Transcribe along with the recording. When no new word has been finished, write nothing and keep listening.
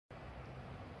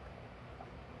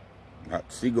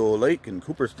At Seagull Lake in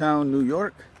Cooperstown, New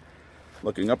York.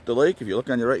 Looking up the lake, if you look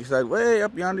on your right side, way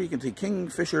up yonder, you can see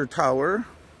Kingfisher Tower.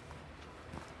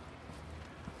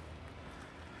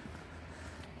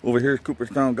 Over here is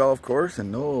Cooperstown Golf Course,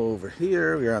 and over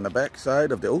here we are on the back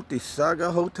side of the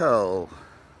Otesaga Hotel.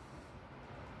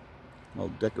 All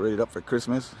decorated up for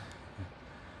Christmas.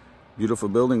 Beautiful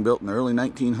building built in the early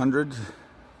 1900s.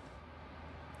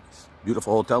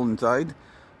 Beautiful hotel inside.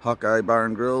 Hawkeye Bar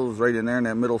and Grill is right in there in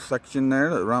that middle section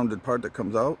there, the rounded part that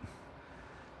comes out.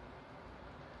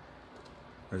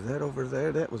 Or is that over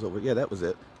there? That was over, yeah, that was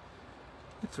it.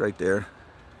 It's right there.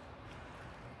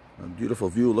 A beautiful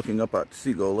view looking up at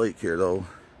Seagull Lake here though.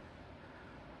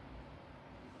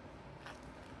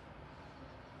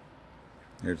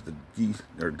 There's the geese,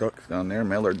 or ducks down there,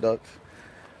 mallard ducks.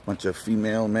 Bunch of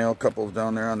female, male couples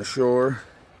down there on the shore.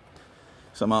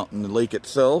 Some out in the lake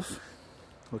itself.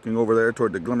 Looking over there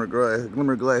toward the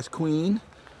Glimmer Glass Queen.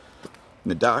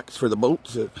 And the docks for the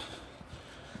boats that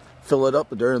fill it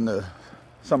up during the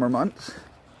summer months.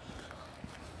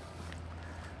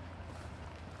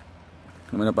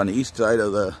 Coming up on the east side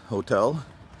of the hotel.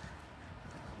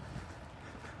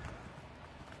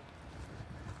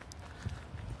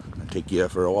 I'm going to take you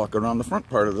for a walk around the front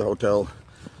part of the hotel.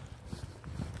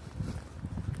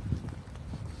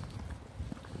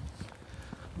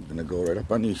 I'm going to go right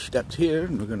up on these steps here,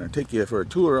 and we're going to take you for a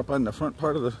tour up on the front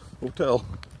part of the hotel.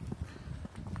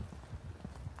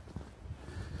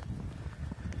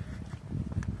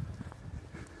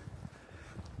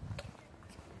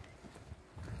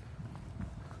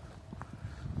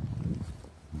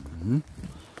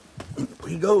 Here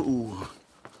we go.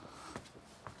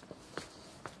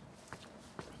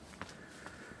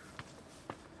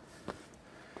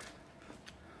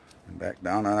 Back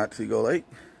down on that Seagull Lake.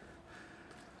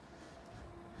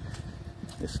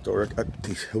 Historic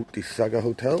Otesaga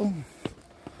Hotel.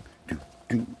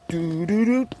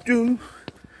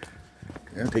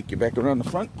 I'll take you back around the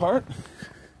front part.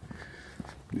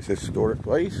 This historic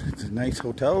place. It's a nice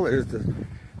hotel. There's the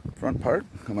front part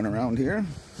coming around here.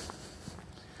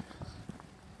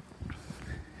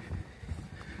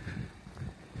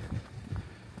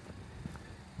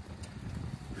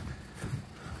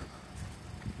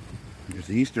 There's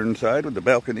the eastern side with the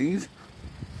balconies.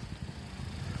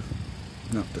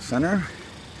 And up the center.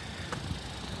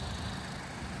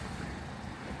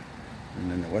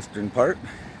 And then the western part.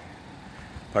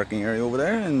 Parking area over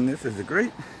there. And this is a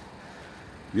great,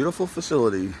 beautiful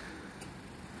facility.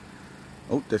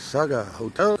 Otesaga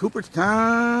Hotel,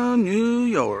 Cooperstown, New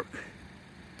York.